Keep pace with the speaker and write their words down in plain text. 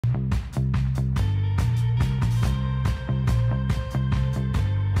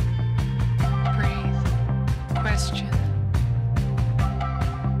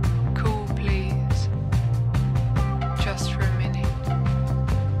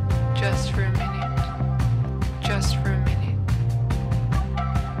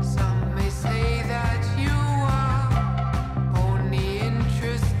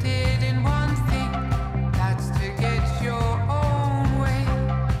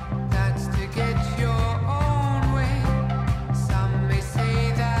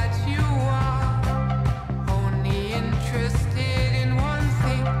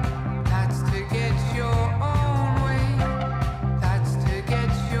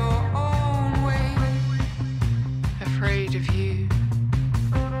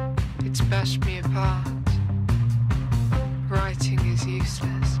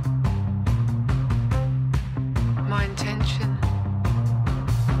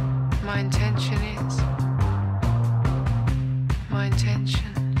my intention is. My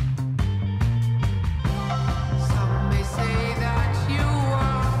intention. Some may say that you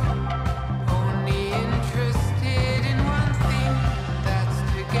are only interested in one thing. That's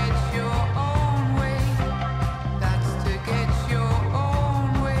to get your own way. That's to get your own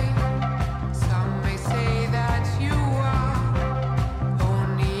way. Some may say that you are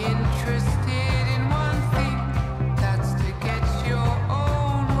only interested in one thing. That's to get your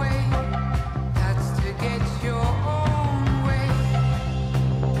own way. That's to get your own way.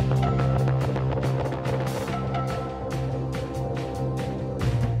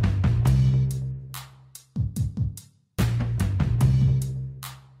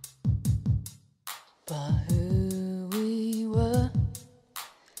 But who we were,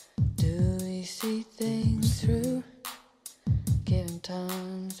 do we see things through? Given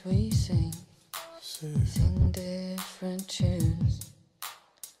times we sing different tunes.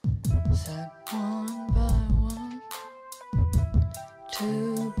 Set one by one,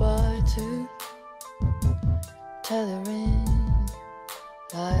 two by two, tethering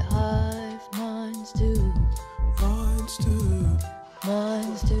like hive minds do. Minds do,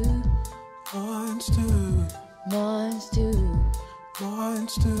 Minds do, minds do, minds do,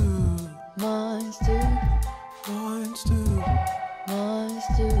 minds do, minds do, minds do, minds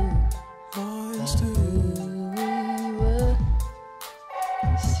do. minds do. Who we were,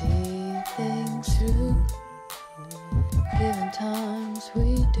 see things through. Given times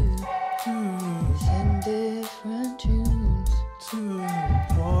we do, sing different tunes.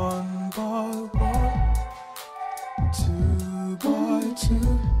 One by one, two by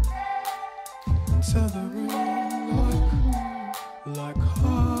two, tethering like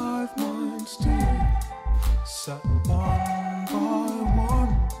hive minds do. Set one by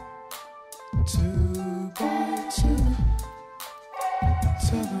one, two by two,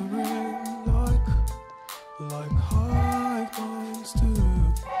 tethering like hive minds do.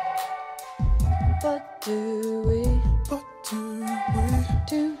 But do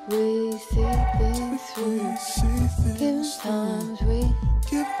we see things through? Given times we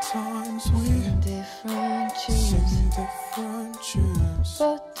Given times we sing different tunes. sing different tunes.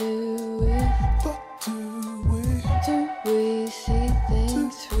 But do we see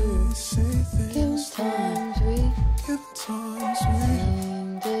things through? Given times we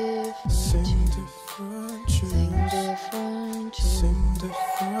sing different tunes. Sing Sing different different tunes. tunes. Sing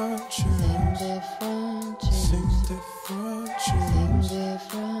different Sing tunes. different tunes. Sing different Sing tunes.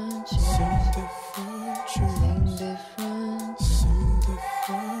 different Sing tunes. different Sing tunes. different. Sing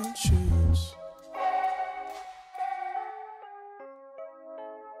different tunes.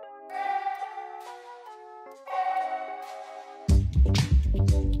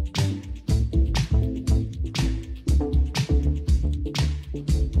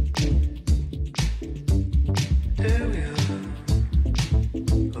 There we are,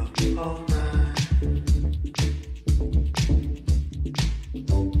 up all night,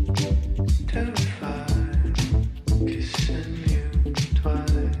 terrified, kissing you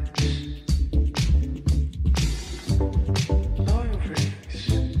twice. Loyal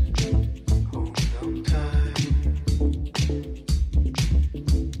freaks, hold on tight.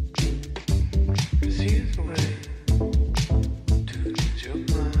 'Cause here's the way to lose your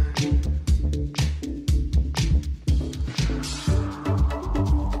mind.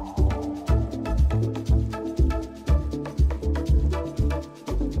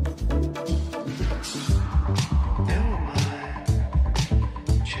 Never mind,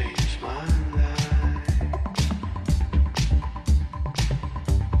 change my life.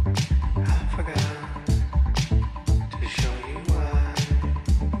 I forgot to show you why.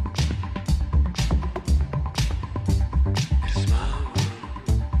 'Cause my world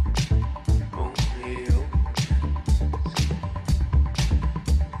only opens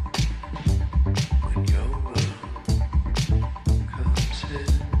when your world comes in.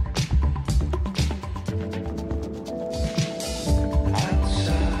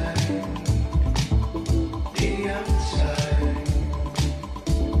 Outside, the outside,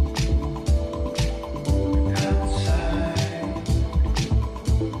 outside,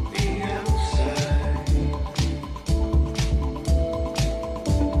 the outside,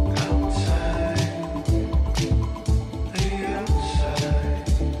 outside, the outside,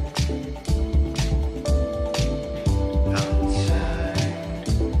 outside,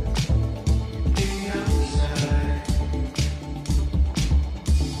 the outside.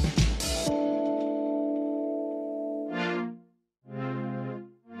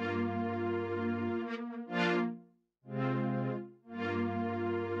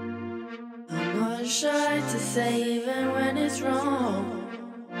 I'm not shy to say even when it's wrong.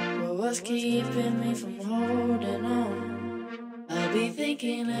 But what's keeping me from holding on? I'll be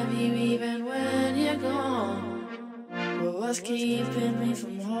thinking of you even when you're gone. But what's keeping me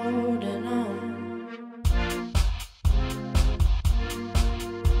from holding on?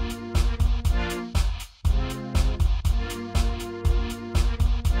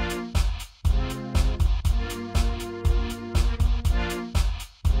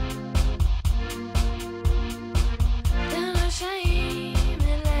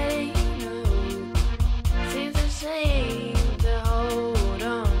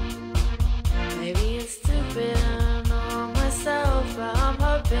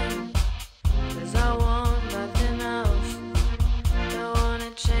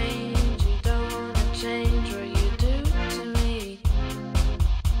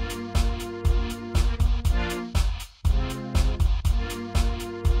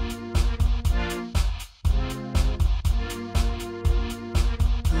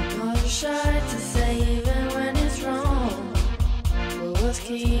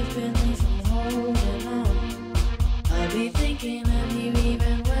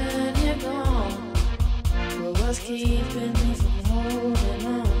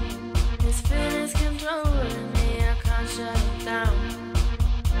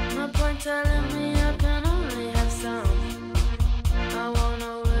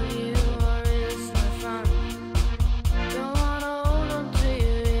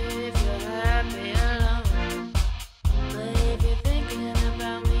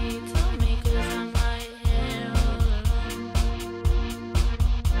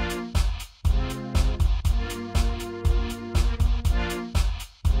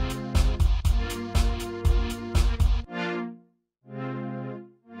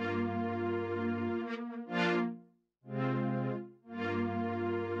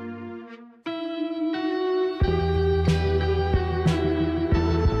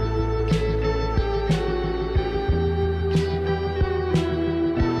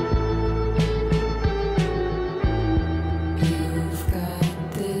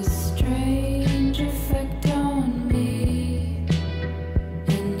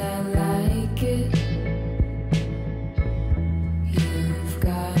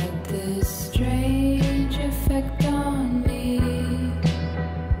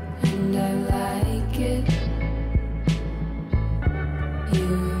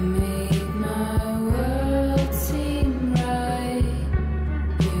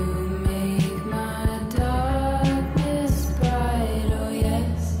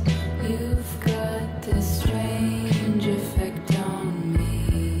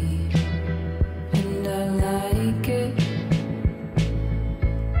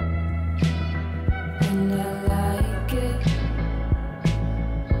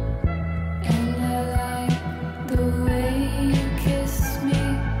 The way you kiss me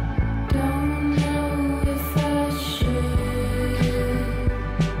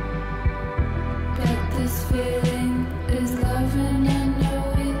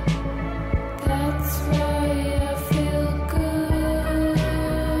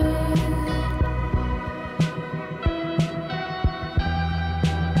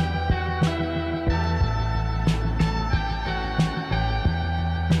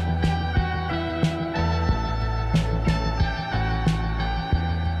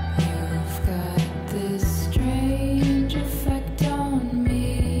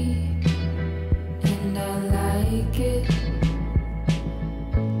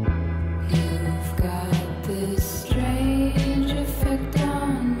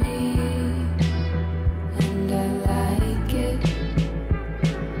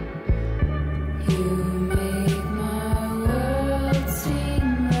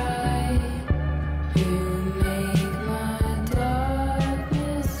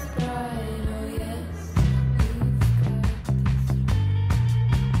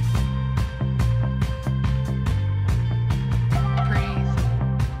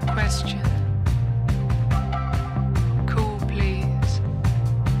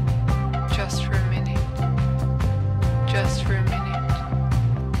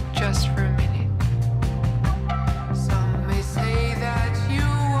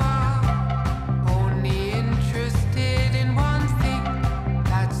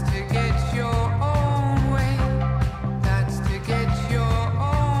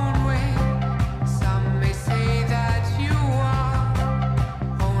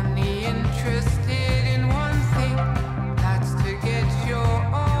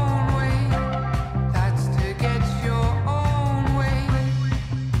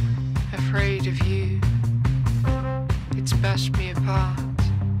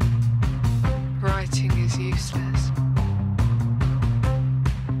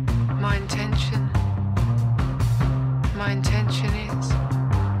my intention is.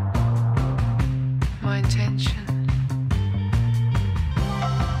 My intention.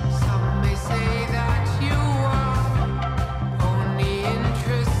 Some may say that you are only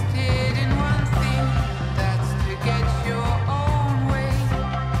interested in one thing. That's to get your own way.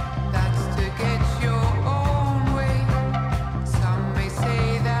 That's to get your own way. Some may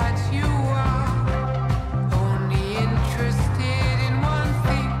say that you are only interested in one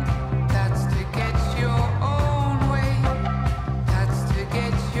thing. That's to get your own way. That's to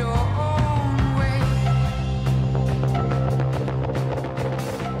get your own way.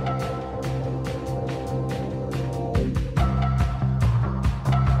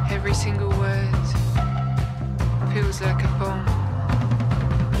 Every single